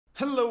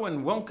Hello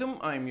and welcome,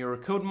 I'm your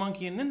Code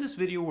Monkey, and in this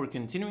video we're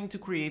continuing to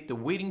create the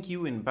waiting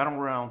queue in Battle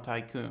Royale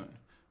Tycoon.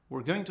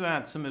 We're going to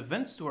add some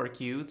events to our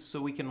queue so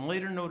we can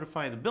later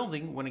notify the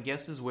building when a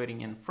guest is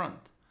waiting in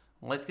front.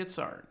 Let's get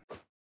started.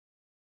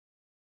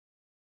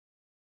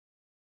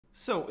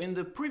 So in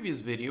the previous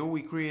video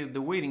we created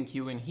the waiting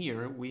queue. In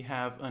here we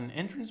have an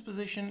entrance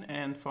position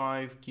and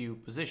 5 queue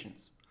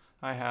positions.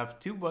 I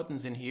have 2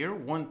 buttons in here,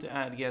 one to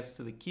add guests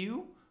to the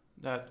queue,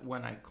 that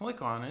when I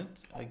click on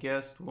it, a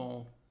guest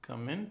will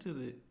come into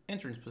the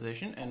entrance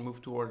position and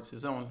move towards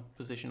his own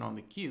position on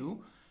the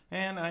queue,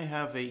 and I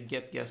have a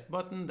get guest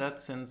button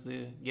that sends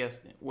the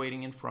guest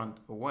waiting in front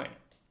away.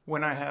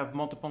 When I have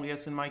multiple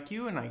guests in my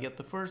queue and I get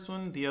the first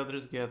one, the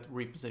others get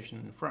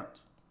repositioned in front.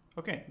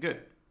 Okay,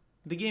 good.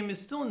 The game is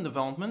still in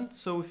development,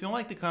 so if you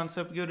like the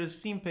concept, go to the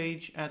Steam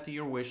page, add to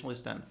your wish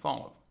list and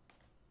follow.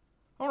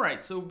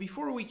 Alright, so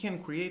before we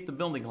can create the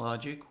building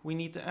logic, we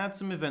need to add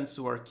some events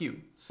to our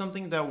queue,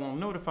 something that will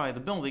notify the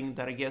building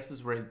that a guest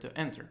is ready to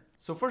enter.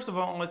 So first of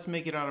all, let's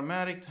make it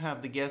automatic to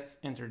have the guests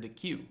enter the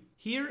queue.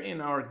 Here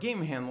in our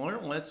game handler,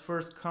 let's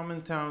first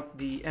comment out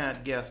the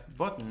add guest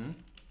button,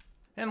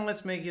 and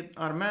let's make it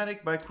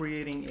automatic by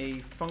creating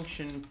a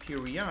function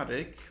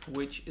periodic,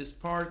 which is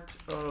part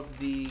of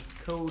the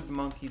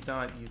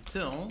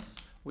codemonkey.utils,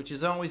 which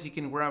as always you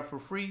can grab for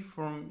free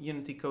from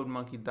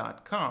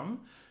unitycodemonkey.com.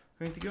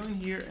 I'm going to go in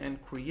here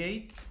and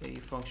create a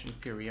function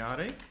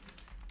periodic.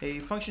 A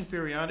function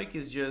periodic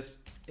is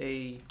just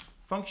a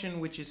function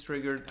which is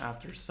triggered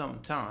after some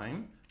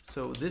time.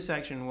 So this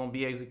action will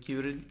be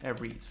executed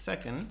every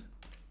second.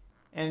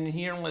 And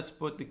here let's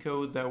put the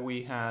code that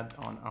we had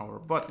on our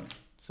button.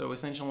 So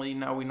essentially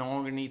now we no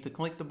longer need to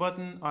click the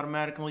button.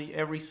 Automatically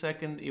every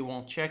second it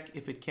will check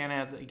if it can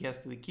add a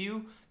guest to the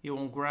queue. It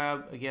will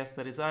grab a guest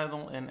that is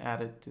idle and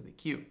add it to the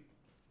queue.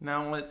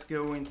 Now let's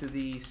go into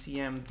the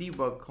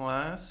CMDebug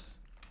class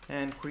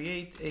and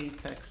create a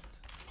text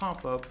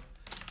pop-up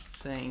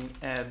saying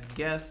add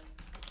guest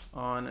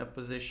on a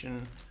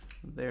position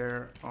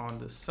there on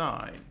the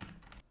side.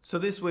 So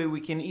this way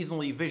we can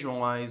easily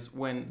visualize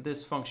when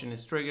this function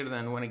is triggered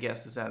and when a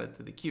guest is added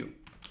to the queue.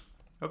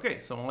 Okay,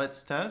 so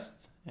let's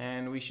test,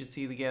 and we should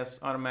see the guests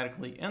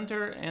automatically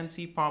enter and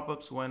see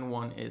pop-ups when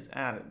one is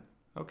added.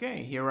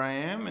 Okay, here I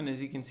am, and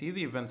as you can see,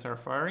 the events are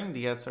firing.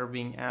 The guests are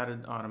being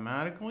added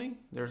automatically.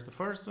 There's the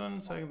first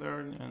one, second,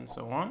 third, and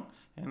so on.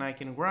 And I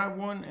can grab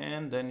one,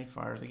 and then it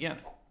fires again.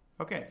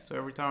 Okay, so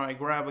every time I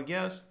grab a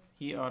guest,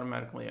 he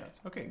automatically adds.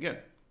 Okay, good.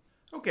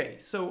 Okay,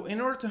 so in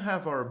order to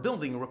have our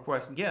building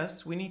request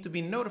guests, we need to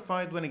be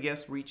notified when a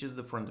guest reaches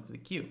the front of the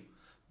queue.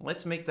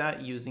 Let's make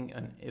that using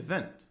an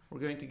event. We're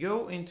going to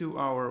go into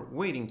our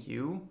waiting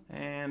queue,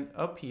 and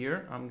up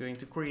here, I'm going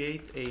to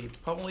create a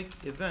public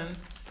event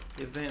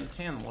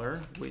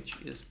handler, which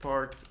is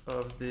part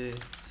of the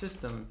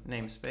system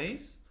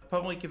namespace.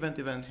 Public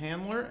event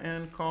handler,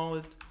 and call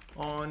it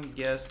on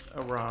guest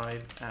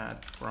arrived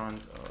at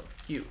front of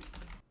queue.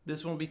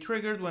 This will be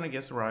triggered when a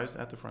guest arrives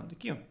at the front of the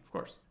queue, of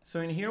course.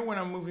 So in here, when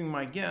I'm moving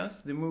my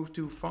guests, the move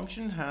to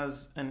function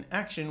has an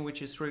action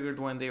which is triggered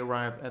when they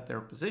arrive at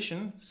their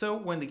position. So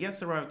when the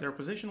guests arrive at their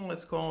position,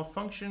 let's call a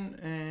function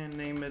and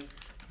name it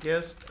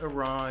guest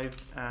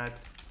arrived at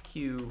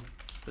queue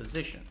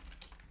position.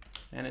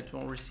 And it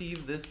will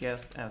receive this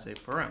guest as a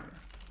parameter.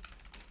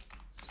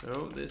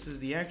 So this is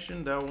the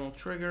action that will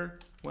trigger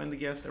when the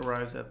guest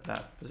arrives at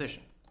that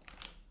position.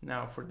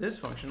 Now for this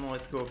function,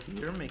 let's go up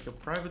here, make a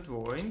private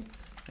void,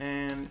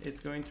 and it's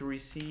going to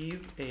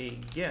receive a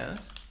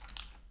guest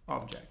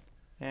object.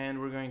 And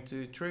we're going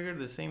to trigger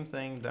the same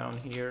thing down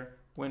here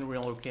when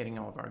relocating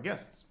all of our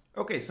guests.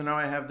 Okay, so now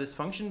I have this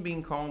function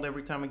being called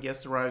every time a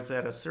guest arrives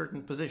at a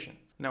certain position.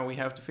 Now we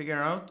have to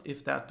figure out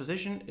if that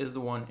position is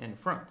the one in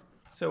front.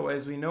 So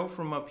as we know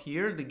from up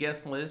here, the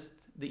guest list,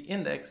 the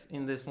index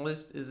in this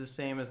list is the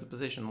same as the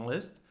position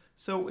list.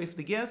 So if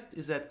the guest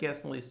is at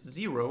guest list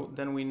 0,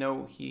 then we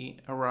know he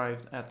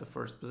arrived at the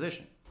first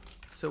position.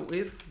 So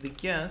if the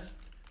guest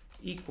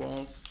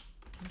equals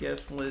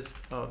guest list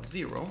of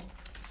 0,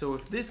 so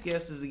if this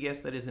guest is the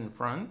guest that is in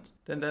front,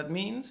 then that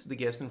means the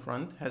guest in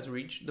front has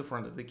reached the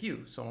front of the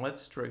queue. So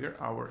let's trigger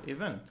our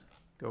event.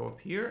 Go up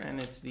here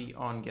and it's the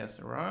on guest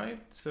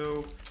arrived.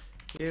 So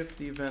if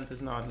the event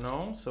is not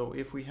null, so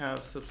if we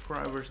have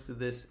subscribers to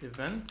this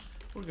event,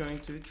 we're going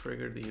to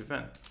trigger the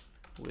event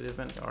with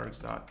event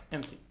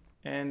args.empty.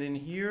 And in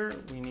here,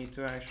 we need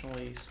to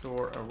actually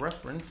store a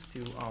reference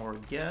to our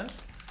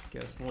guest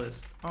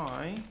list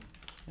I,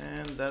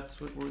 and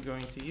that's what we're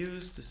going to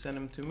use to send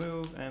him to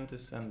move and to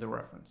send the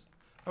reference.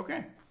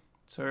 Okay,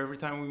 so every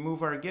time we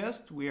move our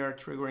guest, we are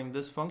triggering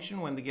this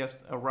function when the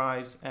guest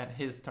arrives at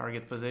his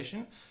target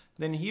position.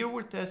 Then here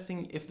we're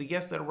testing if the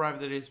guest that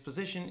arrived at his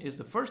position is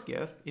the first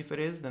guest. If it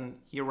is, then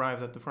he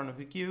arrived at the front of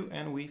the queue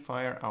and we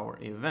fire our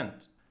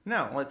event.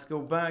 Now let's go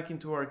back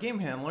into our game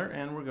handler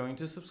and we're going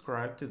to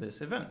subscribe to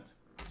this event.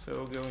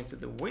 So go into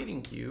the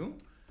waiting queue,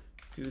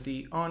 to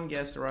the on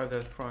guest arrived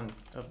at front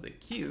of the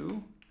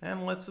queue,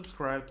 and let's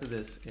subscribe to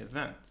this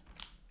event.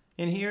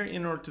 In here,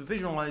 in order to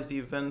visualize the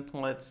event,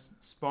 let's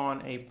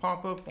spawn a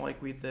pop-up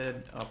like we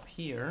did up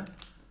here.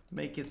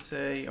 Make it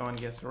say on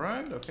guest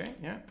arrived. Okay,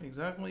 yeah,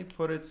 exactly.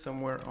 Put it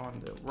somewhere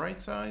on the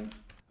right side.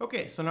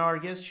 Okay, so now our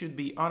guests should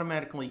be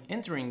automatically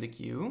entering the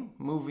queue,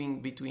 moving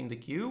between the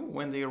queue.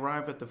 When they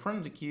arrive at the front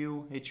of the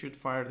queue, it should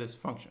fire this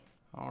function.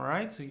 All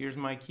right, so here's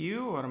my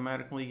queue,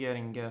 automatically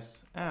getting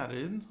guests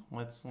added.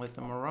 Let's let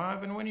them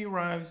arrive, and when he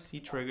arrives,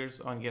 he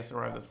triggers on guest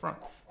arrived at the front.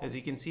 As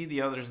you can see,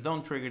 the others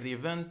don't trigger the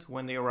event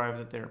when they arrive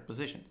at their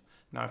positions.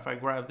 Now, if I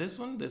grab this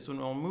one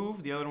will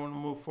move, the other one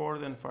will move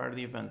forward and fire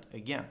the event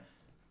again.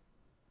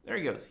 There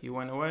he goes, he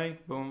went away,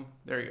 boom,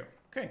 there you go.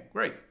 Okay,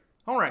 great.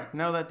 All right,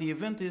 now that the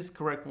event is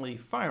correctly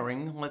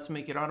firing, let's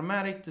make it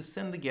automatic to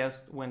send the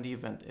guest when the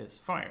event is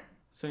fired.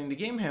 So in the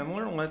game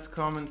handler, let's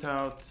comment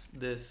out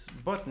this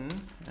button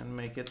and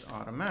make it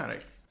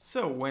automatic.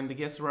 So when the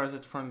guest arrives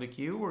at the front of the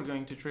queue, we're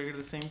going to trigger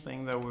the same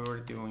thing that we were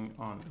doing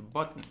on the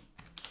button.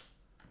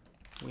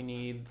 We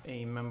need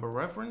a member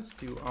reference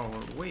to our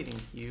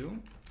waiting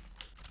queue.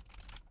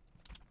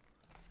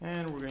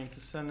 And we're going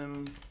to send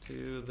them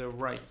to the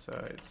right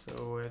side.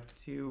 So at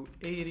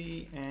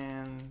 280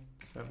 and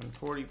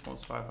 740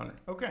 plus 500.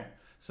 Okay,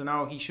 so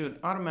now he should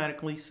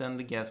automatically send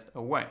the guest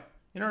away.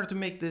 In order to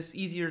make this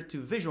easier to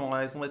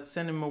visualize, let's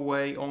send him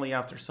away only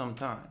after some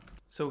time,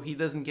 so he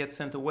doesn't get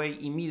sent away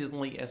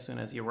immediately as soon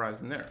as he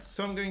arrives in there.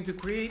 So I'm going to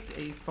create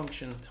a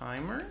function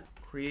timer,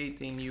 create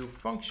a new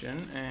function,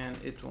 and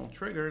it will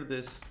trigger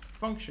this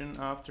function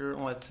after,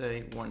 let's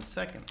say, 1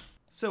 second.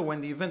 So when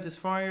the event is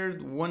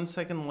fired, 1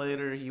 second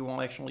later, he will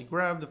actually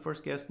grab the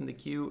first guest in the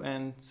queue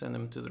and send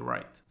him to the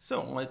right.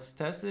 So let's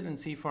test it and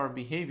see if our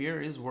behavior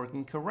is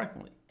working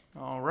correctly.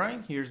 All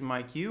right, here's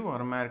my queue,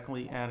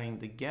 automatically adding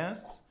the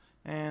guests.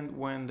 And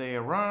when they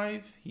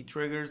arrive, he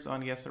triggers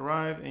on guest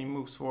arrive and he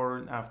moves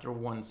forward after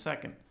 1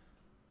 second.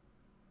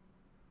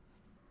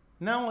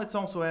 Now let's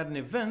also add an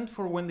event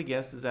for when the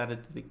guest is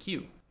added to the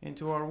queue.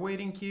 Into our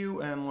waiting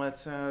queue, and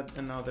let's add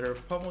another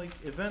public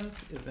event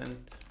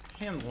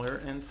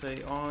handler, and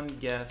say on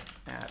guest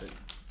added.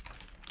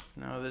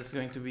 Now this is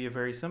going to be a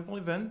very simple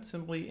event.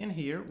 Simply in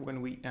here,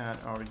 when we add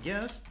our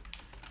guest,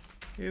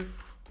 if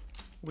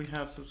we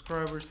have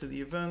subscribers to the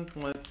event,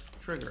 let's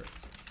trigger it.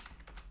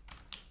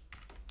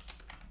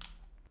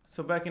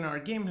 So back in our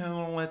game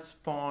handler, let's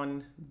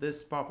spawn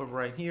this pop-up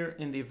right here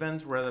in the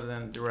event rather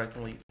than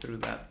directly through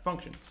that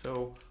function.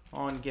 So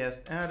on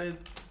guest added,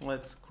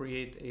 let's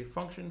create a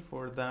function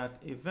for that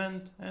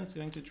event, and it's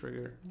going to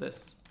trigger this.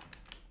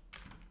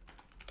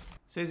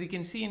 So as you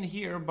can see in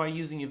here, by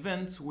using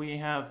events, we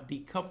have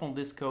decoupled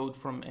this code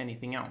from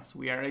anything else.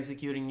 We are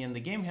executing in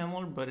the game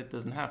handler, but it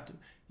doesn't have to.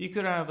 You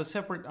could have a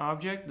separate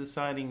object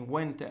deciding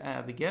when to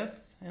add the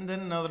guests, and then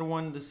another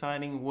one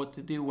deciding what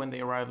to do when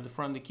they arrive at the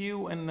front of the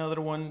queue, and another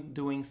one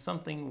doing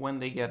something when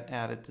they get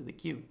added to the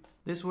queue.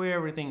 This way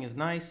everything is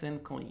nice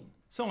and clean.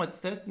 So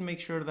let's test and make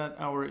sure that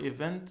our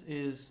event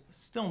is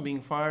still being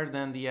fired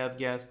and the add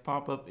guest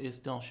pop-up is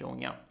still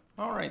showing up.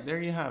 Alright,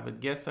 there you have it.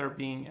 Guests are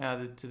being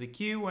added to the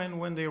queue, and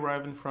when they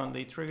arrive in front,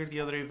 they trigger the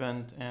other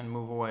event and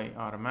move away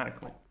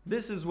automatically.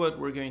 This is what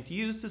we're going to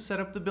use to set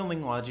up the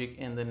building logic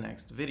in the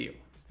next video.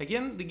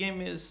 Again, the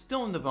game is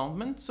still in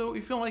development, so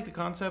if you like the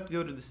concept,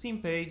 go to the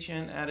Steam page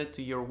and add it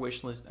to your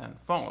wishlist and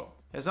follow.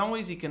 As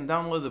always, you can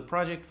download the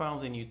project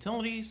files and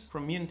utilities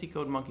from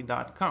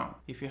unitycodemonkey.com.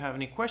 If you have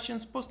any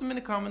questions, post them in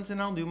the comments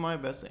and I'll do my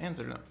best to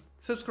answer them.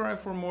 Subscribe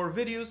for more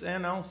videos,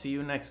 and I'll see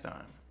you next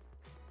time.